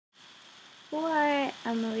What?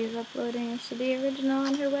 Emily's uploading to the original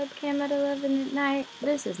on her webcam at 11 at night.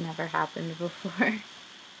 This has never happened before.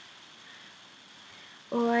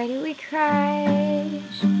 Why do we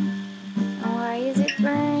crash? Why is it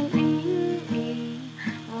burning me?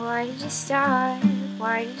 Why did you stop?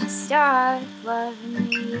 Why did you stop loving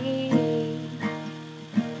me?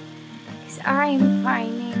 'Cause I'm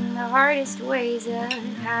finding the hardest ways of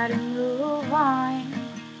how to move on.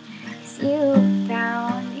 'Cause you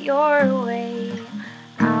found your way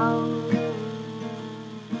out.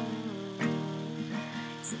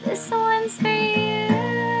 So this one's for you.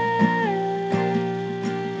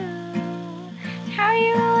 How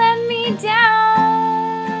you let me down.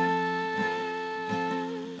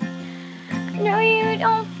 I know you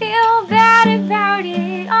don't feel bad about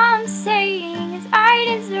it. All I'm saying is I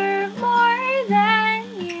deserve more than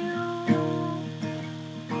you.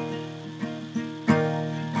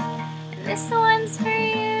 And this one's for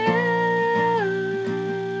you.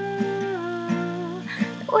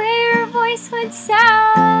 The way your voice would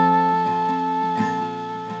sound.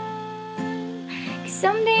 'Cause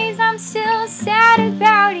some days I'm still sad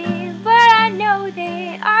about it, but I know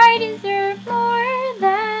that I deserve more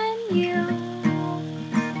than you.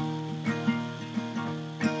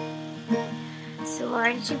 So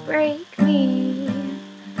why did you break me?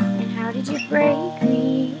 And how did you break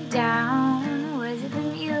me down? Was it the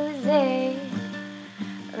music?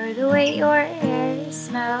 Or the way your hair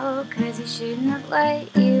smelled? 'Cause I shouldn't have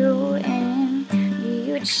let you in.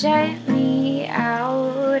 Knew you'd shut me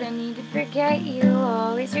out. I need to forget you,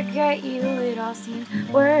 always regret you. It all seems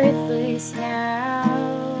worthless now.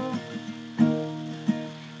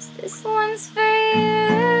 So this one's for you.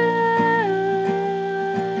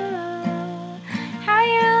 How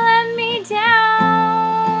you let me down.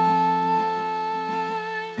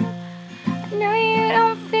 I know you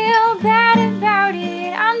don't feel bad about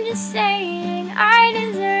it. I'm just saying I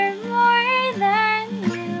deserve more than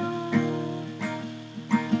you.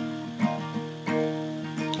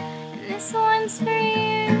 And this one's for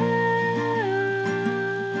you.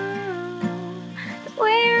 The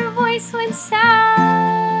way your voice would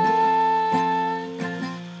sound.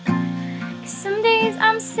 'Cause some days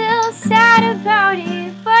I'm still sad about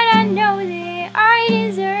it, but I know that I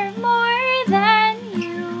deserve more than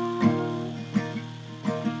you.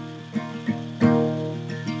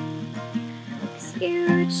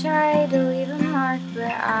 You tried to leave a mark,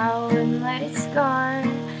 but I wouldn't let it scar.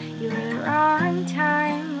 You were the wrong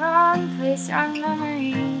time, wrong place, wrong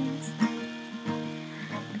memories.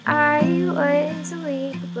 I was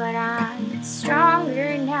weak, but I'm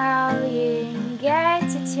stronger now. You didn't get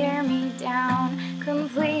to tear me down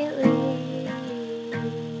completely.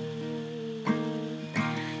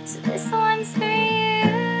 So this one's for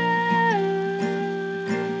you.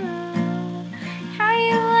 How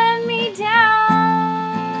you let me down.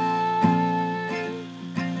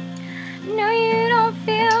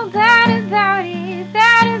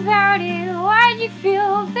 Bad about it, why'd you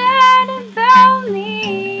feel bad about me?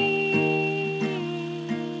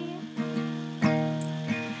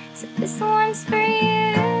 So this one's for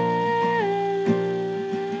you.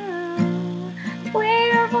 The way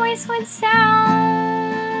your voice would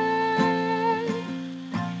sound.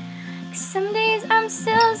 'Cause some days I'm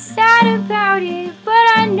still sad about it, but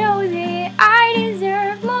I know that I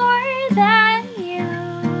deserve more than you.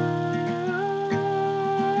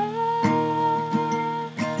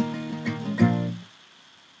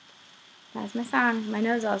 That's my song. My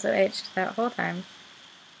nose also itched that whole time.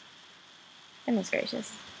 Goodness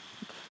gracious.